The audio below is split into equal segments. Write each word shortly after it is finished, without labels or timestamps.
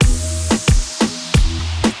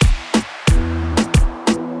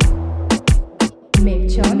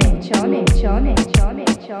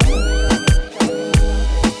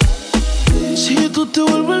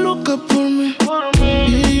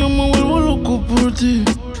ti.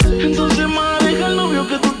 Entonces maneja el novio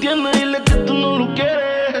que tú tienes, dile que tú no lo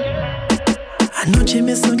quieres. Anoche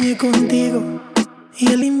me soñé contigo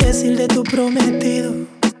y el imbécil de tu prometido.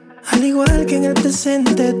 Al igual que en el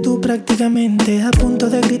presente, tú prácticamente a punto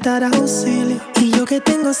de gritar auxilio. Y yo que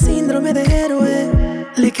tengo síndrome de héroe,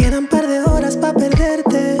 le quedan par de horas pa'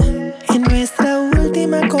 perderte. En nuestra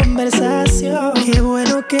última conversación, qué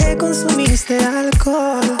bueno que consumiste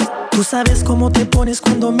alcohol. Tú sabes cómo te pones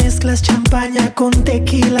cuando mezclas champaña con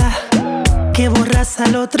tequila, que borras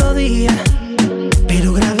al otro día,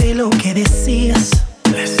 pero grabé lo que decías.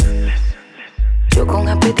 Yo con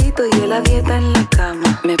apetito y él a dieta en la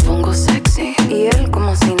cama. Me pongo sexy y él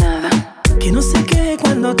como si nada. Que no sé qué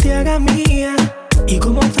cuando te haga mía. Y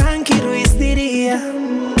como Frankie Ruiz diría,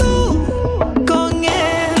 tú con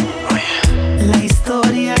él, la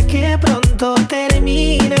historia que pronto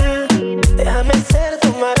termina. Déjame ser tu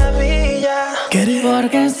maravilla.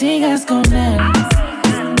 Porque sigues con él.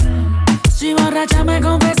 Si borracha me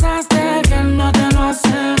confesaste que él no te lo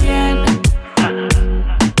hace bien.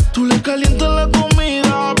 Tú le calientas la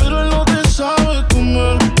comida, pero él no te sabe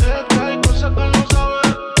comer. Es que hay cosas que él no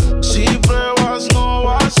sabe. Si pruebas no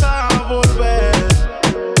vas a volver.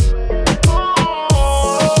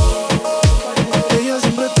 Ella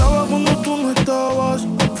siempre estaba cuando tú no estabas.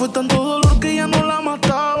 Fue tanto dolor que ya no la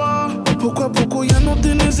mataba. Poco a poco ya no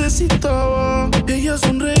te necesitaba. Ella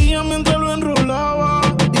sonreía mientras lo enrolaba.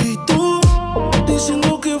 Y tú,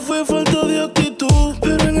 diciendo que fue falta de actitud.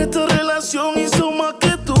 Pero en esta relación hizo más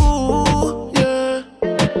que tú, yeah.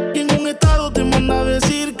 Y en un estado te manda a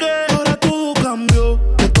decir que ahora todo cambió.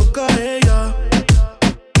 Te toca a ella,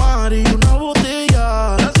 Mari, una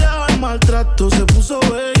botella. Gracias al maltrato se puso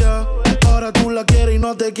bella. Ahora tú la quieres y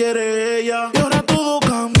no te quiere ella. Y ahora todo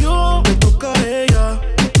cambió. Te toca a ella,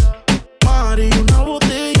 Mari, una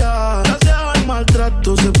botella. Gracias al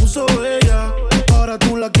maltrato se puso bella. Ahora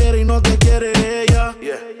tú la quieres y no te quiere ella,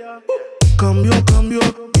 yeah. Cambió,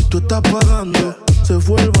 y tú estás pagando. Se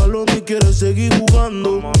fue el balón y quieres seguir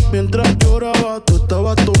jugando. Mientras lloraba, tú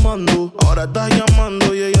estabas tomando. Ahora estás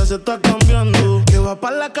llamando y ella se está cambiando. Que va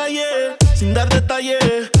pa' la calle, sin dar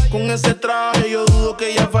detalles. Con ese traje yo dudo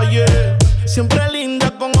que ella fallé. Siempre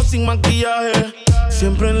linda con o sin maquillaje.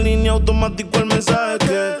 Siempre en línea automático el mensaje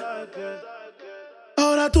que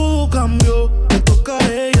ahora todo cambió. Te toca a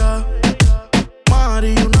ella,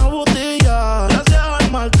 Mari, una botella. Gracias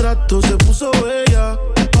al maltrato se puso bella.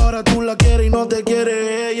 Ahora tú la quieres y no te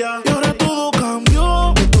quiere ella. Y ahora todo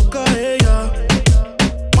cambió. Te toca a ella,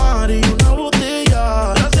 Mari, una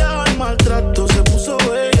botella. Gracias al maltrato se puso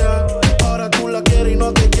bella. Ahora tú la quieres y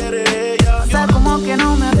no te quiere ella. O sea, como que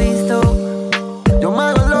no me has visto. Yo me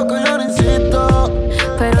hago loco, yo no insisto.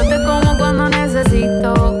 Pero te como cuando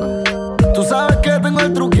necesito. Tú sabes que tengo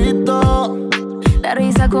el truquito. La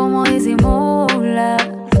risa como disimula.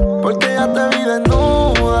 Porque ya te vi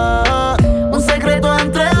desnuda. Un secreto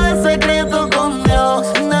entre secreto con Dios.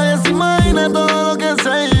 Nadie se imagina todo lo que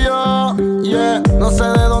sé yo. Yeah, no sé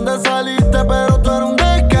de dónde saliste, pero tú eres un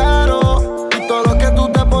descaro. Y todo lo que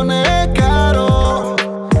tú te pones es caro.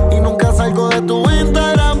 Y nunca salgo de tu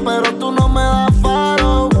Instagram, pero tú no me das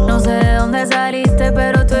faro. No sé de dónde saliste,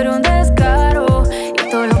 pero tú eres un descaro.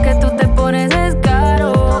 Y todo lo que tú te pones es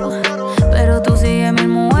caro. Pero tú sigues mil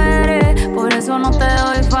mujeres, por eso no te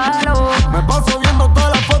doy follow. Me paso viendo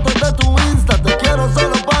todas las fotos de tu Insta. Te quiero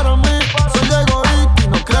solo para mí. Soy egoísta y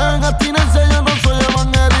no creo en abstinencia. Yo no soy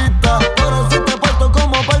evangelista. Pero si te parto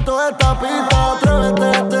como parto esta pista.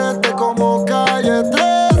 Atrévete, como Calle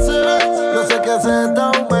 13. Yo sé que se te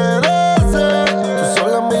humedece. Tú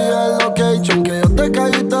sola envías el location. Que yo te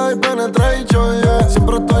caí y te doy penetration, yeah.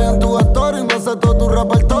 Siempre estoy en tu story y me sé todo tu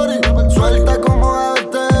repertorio. Suelta como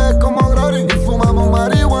ADT, como Glory. Y fumamos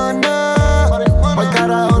marihuana. Pa'l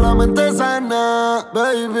carajo la mente sana,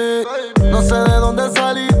 baby. No sé de dónde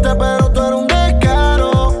saliste, pero tú eres un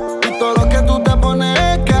descaro. Y todo lo que tú te pones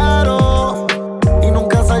es caro. Y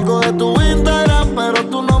nunca salgo de tu Instagram, pero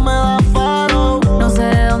tú no me das faro. No sé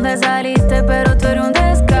de dónde saliste, pero tú eres un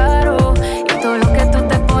descaro. Y todo lo que tú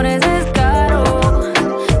te pones es caro.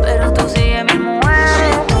 Pero tú sigues mil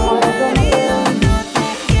mujeres.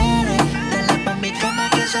 Dale pa' mí como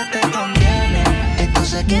que eso te conviene. Esto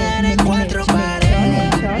se quiere en cuatro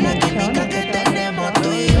paredes. La química que tenemos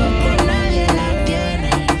tú y yo con nadie la tiene.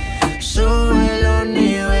 Sube los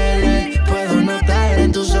niveles. Puedo notar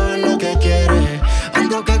en tus ojos lo que quieres.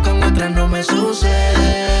 Algo que con otras no me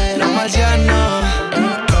sucede. Los marcianos,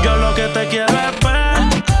 yo lo que te quiero es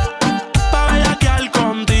ver, pa' bellaquear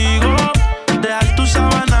contigo, dejar tus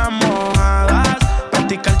sábanas mojadas,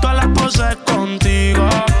 practicar todas las poses contigo.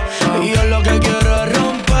 Y yo lo que quiero es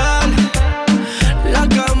romper la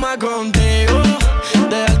cama contigo.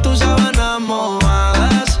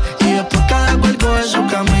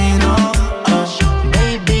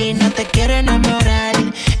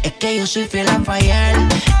 soy fiel a fallar.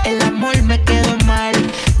 El amor me quedó mal.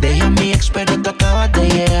 Dejé a mi ex, pero tú acabas de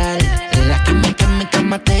llegar. La química en mi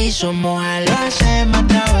cama te hizo mojar. Lo hacemos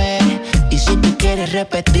otra vez. Y si tú quieres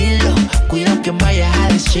repetirlo, cuida que vayas a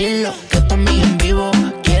decirlo. Que tu amiga en vivo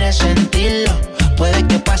quiere sentirlo. Puede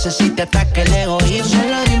que pase si te ataque el egoísmo.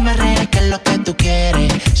 Solo dime real qué es lo que tú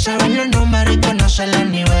quieres. Sabes los números y conoces los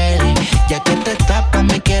niveles. Ya que te tapas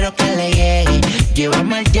me quiero que le llegue.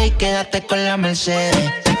 Llévame al J y quédate con la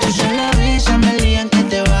Mercedes. Tú solo avísame el día en que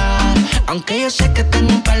te vas. Aunque yo sé que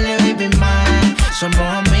tengo un par de baby más. Somos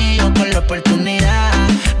amigos con la oportunidad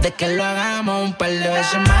de que lo hagamos un par de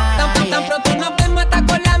veces más. Tan pronto nos vemos hasta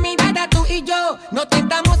con la mirada tú y yo. No te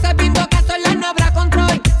estamos sabiendo que a solas no habrá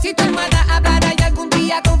control. Si tu hermana hablará y algún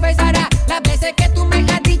día confesará las veces que tú me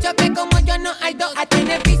has dicho que como yo no hay dos. A ti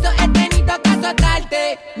en el piso he tenido que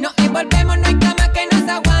azotarte. Nos envolvemos, no hay cama que nos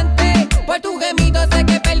aguante. Por tu gemido sé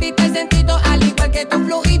que perdiste el sentido. Al igual que tus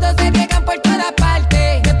fluidos se riegan por toda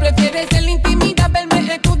parte. Me prefieres en la intimidad,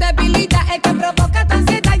 verme en tu debilidad. El que provoca tu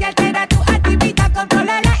ansiedad y altera tu actividad.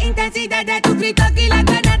 Controla la intensidad de tus gritos y las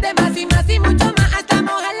ganas de más y mucho más hasta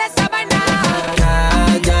mojar la sábana.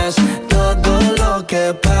 Callas todo lo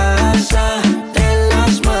que pasa en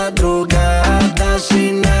las madrugadas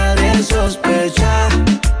y nadie sospecha.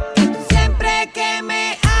 Siempre que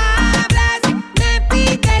me hablas, me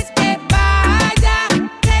pides que vaya,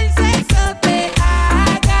 que el sexo te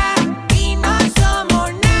haga y no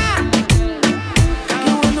somos nada.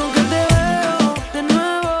 Qué bueno que te veo de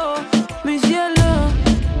nuevo, mi cielo.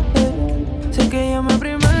 Sé que llamé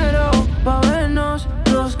primero pa' vernos,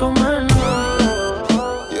 los comernos.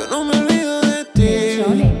 Yo no me olvido de ti,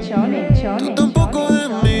 tú tampoco de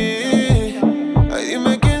mí. Ay,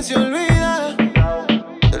 dime quién se olvida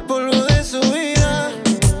del polvo de su vida.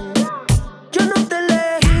 Yo no te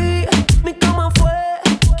elegí, mi cama fue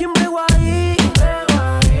quien bregó ahí.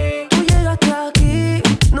 Tú llegaste aquí,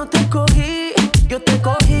 no te escogí, yo te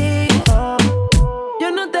cogí.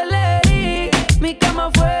 Yo no te elegí, mi cama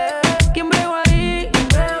fue quien bregó ahí.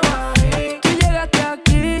 Tú llegaste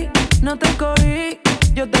aquí, no te escogí,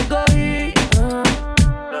 yo te cogí.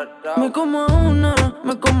 Me como una,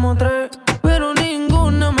 me como tres, pero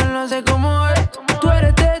ninguna me lo hace como él. Tú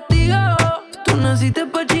eres testigo, tú naciste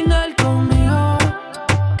pa' chingar conmigo.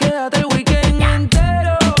 Quédate el weekend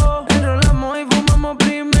entero, enrolamos y fumamos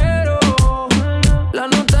primero. La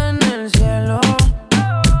nota en el cielo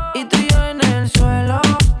y tú y yo en el suelo.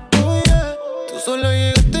 Oh yeah, tú sola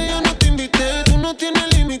llegaste, yo no te invité. Tú no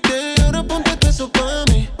tienes límite, ahora ponte eso pa'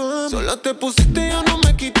 mí. Sola te pusiste, yo no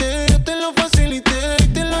me quité. Yo te lo facilité y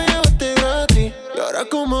te lo llevaste gratis. Y ahora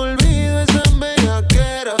como olvido esa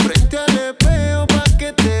bellaquera frente al espejo pa'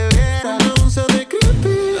 que te viera. Una onza de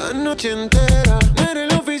creepy la noche entera. No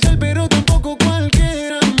eres el oficial pero tampoco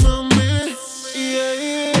cualquiera, mami.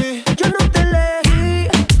 Yeah. Yo no te elegí,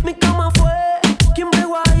 mi cama fue quien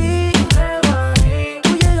bregó ahí. Tú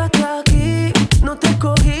llegaste aquí, no te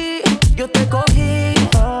escogí, yo te cogí.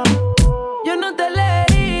 Yo no te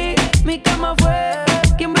elegí, mi cama fue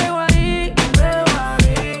quien bregó ahí.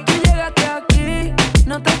 Tú llegaste aquí,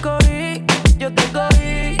 no te escogí, yo te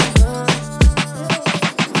cogí.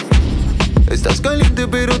 Estás caliente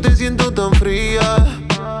pero te siento tan fría.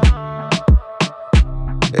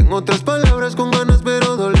 En otras palabras con ganas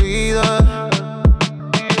pero dolida.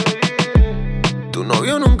 Tu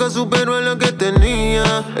novio nunca superó a la que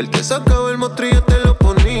tenía. Él te sacaba el mostrillo, te lo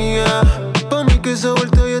ponía. Pa' mí que esa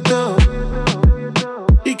vuelta ya estaba.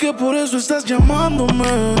 Y que por eso estás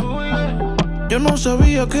llamándome. Yo no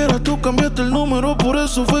sabía que era tú, cambiaste el número, por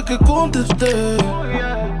eso fue que contesté.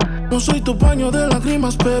 No soy tu paño de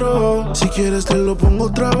lágrimas, pero si quieres te lo pongo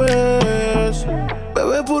otra vez.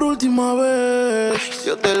 Bebé, por última vez.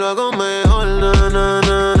 Yo te lo hago mejor, na, na,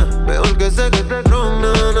 na, na. Mejor que sé que te ron,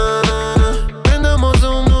 na, na, na, na. Prendamos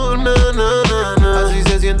humor, na, na, na, na. Así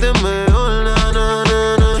se siente mejor, na, na,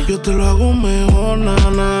 na, na. Yo te lo hago mejor, na,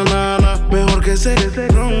 na, na, na. Mejor que sé que te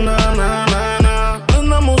ron, na, na, na, na.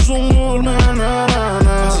 Prendamos humor, na, na, na,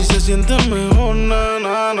 na. Así se siente mejor, na,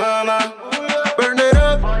 na, na, na. Burn it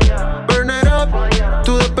up, burn it up.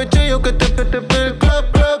 Tu despeche yo que te el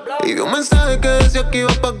club, club. Y vi un mensaje que decía que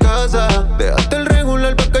iba pa' casa. Dejaste el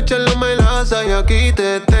regular pa' cachar la melaza. Y aquí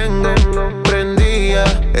te tengo, prendía.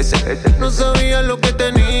 Ese no sabía lo que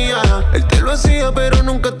tenía. Él te lo hacía pero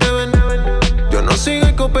nunca te ven. Yo no soy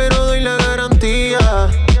eco pero doy la garantía.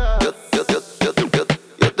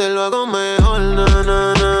 Yo te lo hago mejor, na,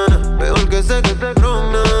 na, na, na. Mejor que sé que te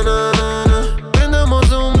ron, na, na, na, na.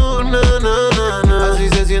 Prendamos humor, na, na, na, na. Así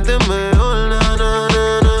se siente mejor, na, na,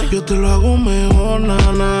 na, na. Yo te lo hago mejor, na,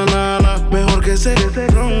 na, na, na. Mejor que sé que te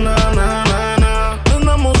ron, na, na, na, na.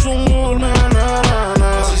 Prendamos humor, na, na, na,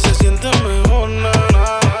 na. Así se siente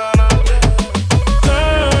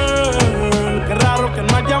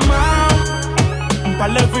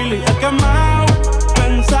par de Philly he quemado,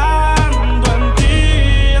 pensando en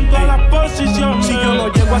ti, en todas las posiciones. Si yo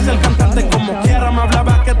no llego a ser cantante como quiera, me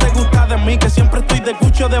hablabas que te gusta de mí, que siempre estoy de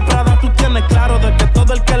Gucci o de Prada. Tú tienes claro de que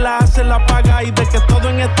todo el que la hace la paga y de que todo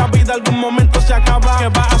en esta vida algún momento se acaba. ¿Qué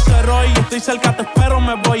vas a hacer hoy? Estoy cerca, te espero,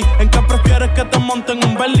 me voy. ¿En qué prefieres que te monten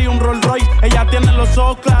un Bentley y un Rolls Royce? Ella tiene los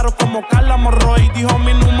ojos claros como Carla Morroy. Dijo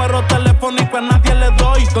mi número telefónico a nadie le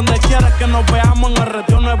doy. Donde quieras que nos veamos en el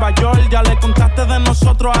retiro Nueva York. Ya le contaste de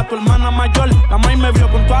nosotros a tu hermana mayor. La maíz me vio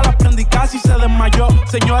con todas las prendicas y se desmayó.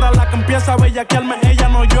 Señora, la que empieza a bellaquearme, ella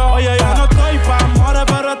no yo. Oye, yo no estoy pa' amores,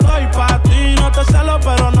 pero estoy pa' ti. No te celo,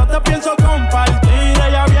 pero no te pienso compartir.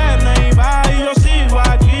 Ella viene y va y yo sigo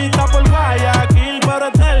aquí. Está por Guayaquil, pero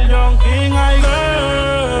es del John King. Ay,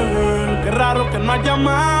 girl, qué raro que no has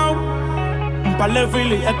llamado. Un par de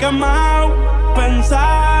Philly he quemado,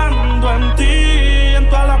 pensando en ti, en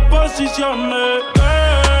todas las posiciones.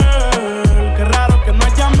 Girl, qué raro que no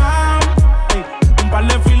has llamado. Ey, un par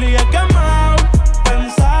de Philly he quemado,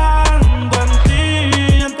 pensando en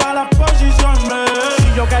ti, en todas las posiciones.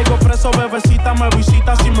 Si yo caigo preso, bebecita me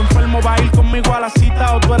visita. Si me enfermo va a ir conmigo a la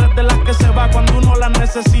cita. O tú eres de las que se va cuando uno las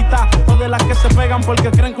necesita, o de las que se pegan porque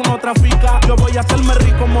creen que uno trafica. Yo voy a hacerme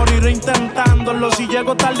rico, moriré intentándolo. Si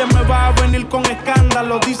llego tarde me va a venir con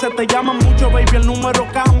escándalo. Dice te llaman mucho, baby, el número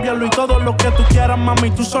cámbialo. Y todo lo que tú quieras,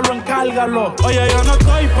 mami, tú solo encárgalo. Oye, yo no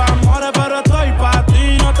estoy pa' amores, pero estoy pa'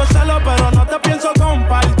 ti. No te celo, pero no te pienso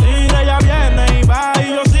compartir. Ella viene y va y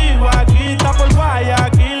yo sigo aquí. Está por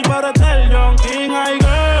Guayaquil, pero es del John King. Ay,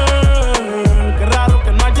 girl, qué raro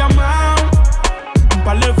que no has llamado. Un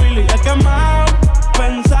par de Philly he quemado,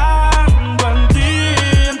 pensando en ti,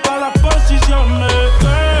 en todas las posiciones.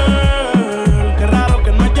 Girl, qué raro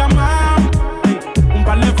que no has llamado. Ey, un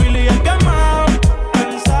par de Philly he quemado,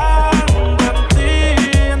 pensando en ti,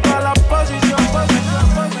 en todas las posiciones.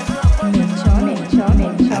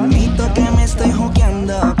 Admito que me estoy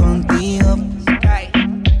jugueando contigo.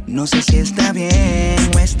 No sé si está bien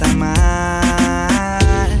o está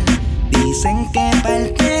mal. Dicen que para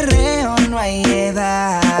el perreo no hay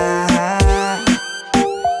edad.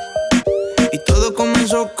 Y todo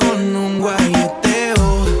comenzó con un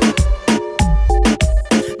guayeteo.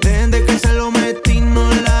 Desde que se lo metí no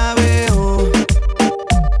la veo.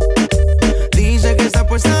 Dice que está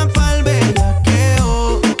puesta pa'l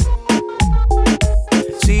bellaqueo.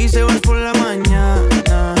 Si se va por la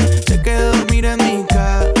mañana, se queda a dormir en mi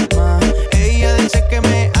cama. Ella dice que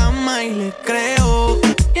me ama y le creo.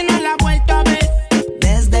 Y no la he vuelto a ver.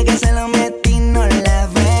 Desde que se lo metí no la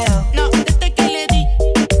veo. No, desde que le di.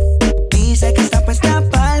 Dice que está puesta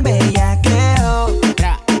pa'l bellaqueo.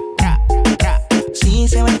 Tra, tra, tra. Si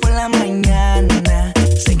se va por la mañana,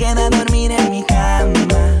 se queda a dormir en mi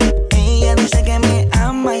cama. Ella dice que me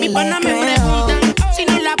ama y Mi le pana me creo. pregunta si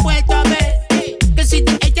no la he vuelto a ver. Que si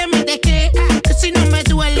de ella me dejé, que si no me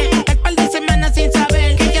duele. Al par de semanas sin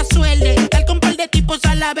saber que ella suele estar con un par de tipos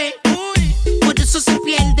a la vez. Por eso se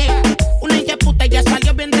pierde. Una hija puta ya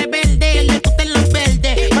salió bien rebelde. Le gustan los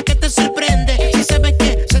verdes, pa' que te sorprende. Si se ve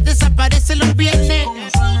que se desaparece los viernes.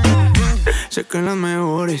 Sé que las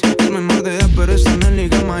mejores es menor de edad, pero están en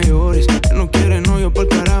ligas mayores. No quiere novio por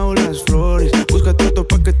carajo las flores. Busca todo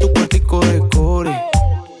pa' que tu cuartico decore.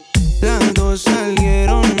 Las dos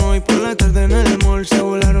salieron hoy por la tarde en el mall. Se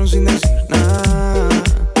volaron sin decir nada.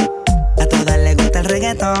 A todas les gusta el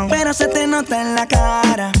reggaetón, pero se te nota en la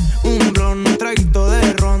cara. Un blon, un traguito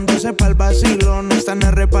de ron, 12 pa'l vacilón. Están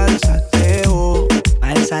R pa'l sateo.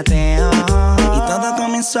 Pa'l sateo. Y todo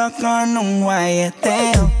comenzó con un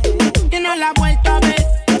guayeteo. Y no la he vuelto a ver.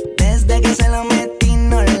 Desde que se lo metí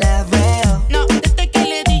no la veo. No, desde que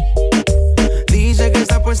le di. Dice que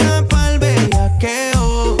está puesta pa'l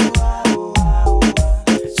bellaqueo.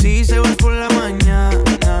 Si se va por la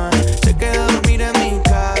mañana, se queda a dormir en mi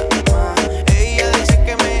cama. Ella dice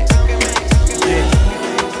que me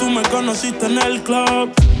Tú me conociste en el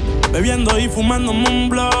club, bebiendo y fumándome un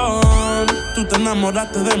blunt. Tú te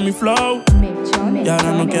enamoraste de mi flow y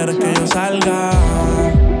ahora no quieres que yo salga.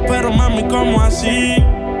 Pero mami, ¿cómo así?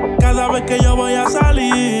 Cada vez que yo voy a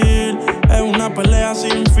salir es una pelea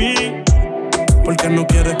sin fin. Porque no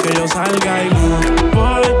quieres que yo salga y no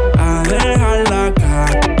voy a dejar la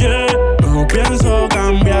calle. No pienso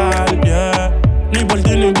cambiar, yeah. Ni por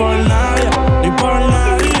ti ni por nadie, ni por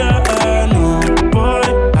nadie. No voy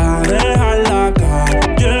a dejar la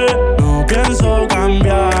calle. No pienso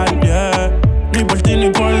cambiar, yeah. Ni por ti ni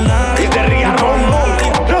por nadie.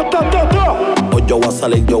 Hoy yo voy a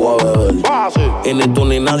salir, yo voy a beber. Y ni tú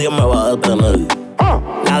ni nadie me va a detener.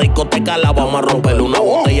 La discoteca la vamos a romper. Una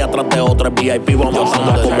botella tras de otra, VIP vamos a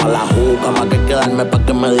andar como a la juca. Más que quedarme pa'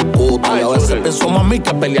 que me discuta. Y a veces pienso, mami,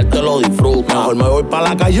 que pelear te lo disfruta. Mejor me voy pa'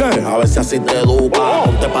 la calle, a ver si así te educa.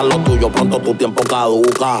 Ponte pa' lo tuyo, pronto tu tiempo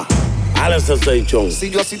caduca. Alex Sensation. Si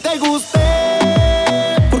yo así te gusté,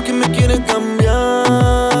 ¿por qué me quieres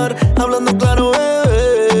cambiar? Hablando claro,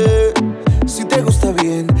 bebé. Si te gusta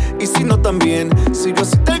bien, y si no también. Si yo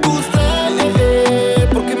así te gusté,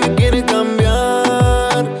 ¿por qué me quieres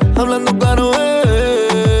cambiar? Hablando claro,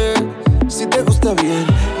 bebé. Si te gusta bien,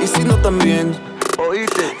 y si no también.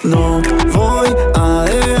 Oíste. No voy a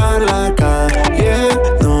dejar la calle,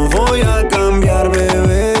 no voy a cambiar,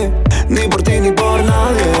 bebé. Ni por ti ni por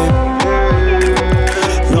nadie.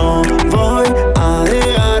 No voy a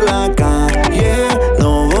dejar la calle,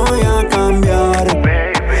 no voy a cambiar,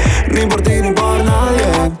 ni por ti ni por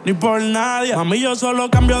nadie. Ni por nadie. A mí yo solo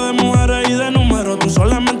cambio de mujeres y de número. Tú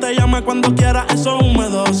solamente llama cuando quieras, eso es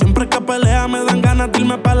húmedo. Siempre que pelea me dan ganas de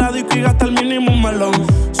irme pa' la disco y gastar el mínimo un melón.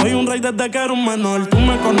 Soy un rey desde que era un menor. Tú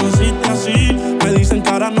me conociste así. Me dicen que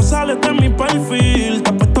ahora no sales de mi perfil. Te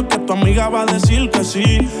apuesto que tu amiga va a decir que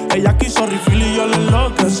sí. Ella quiso refill y yo le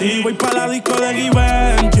enloquecí. Voy pa' la disco de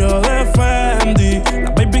Givenchy o de Fendi.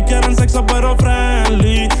 Las baby quieren sexo pero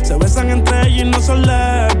friendly. Se besan entre ellas y no son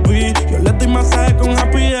lesbi. Yo les doy masaje con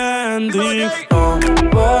happy ending. No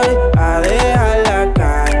voy a dejar la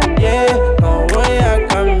calle, no voy a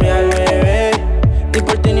cambiar, bebé. Ni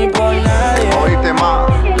por ti ni por nadie. Oíste más.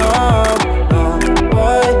 No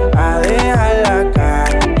voy a dejar la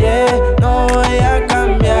calle, no voy a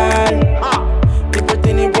cambiar. Ni por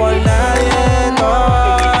ti ni por nadie, no,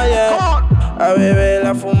 yeah. A beber,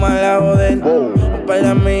 a fumar, a joder. Un par de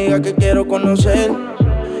amigas que quiero conocer.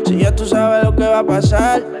 Si ya tú sabes lo que va a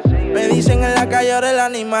pasar. Me dicen en la calle ahora el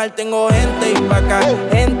animal. Tengo gente y pa' acá,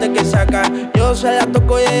 gente que saca. Yo se la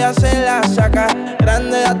toco y ella se la saca.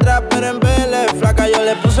 Grande de atrás pero en vele flaca. Yo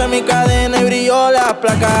le puse mi cadena y brilló la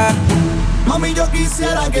placa. Mami, yo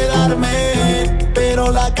quisiera quedarme, pero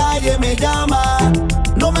la calle me llama.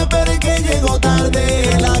 No me esperes que llego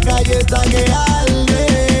tarde, la calle está que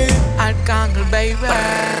arde. Arcángel, baby.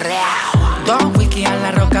 Don whisky a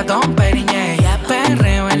la roca, Don Periñé.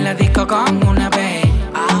 Perreo en la disco con una babe.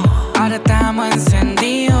 Ahora estamos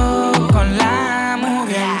encendidos con la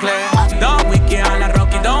movie en play. Don whisky a la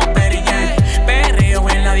roca y Don Periñé. Perreo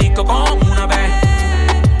en la disco con una babe.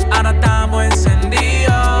 Ahora estamos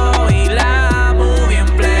encendidos y la movie en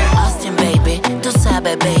play. Austin, baby, tú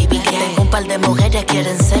sabes, baby, que tengo un par de mujeres que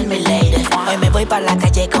quieren ser mi lady. Hoy me voy pa' la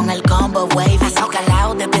calle con el combo wavy.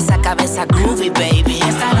 Calao de pies a cabeza, groovy, baby.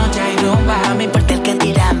 Esta noche hay rumba. No me importa el que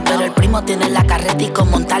dirán, pero el primo tiene la carreta y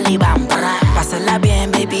como un talibán. Pásala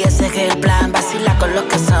bien, baby, ese es el plan. Vacila con los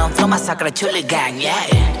que son, flow, masacre, chuli gang, yeah.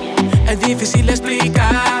 Es difícil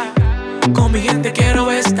explicar, con mi gente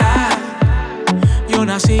quiero estar. Yo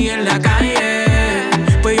nací en la calle,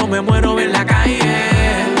 pues yo me muero en la calle.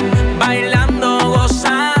 Baila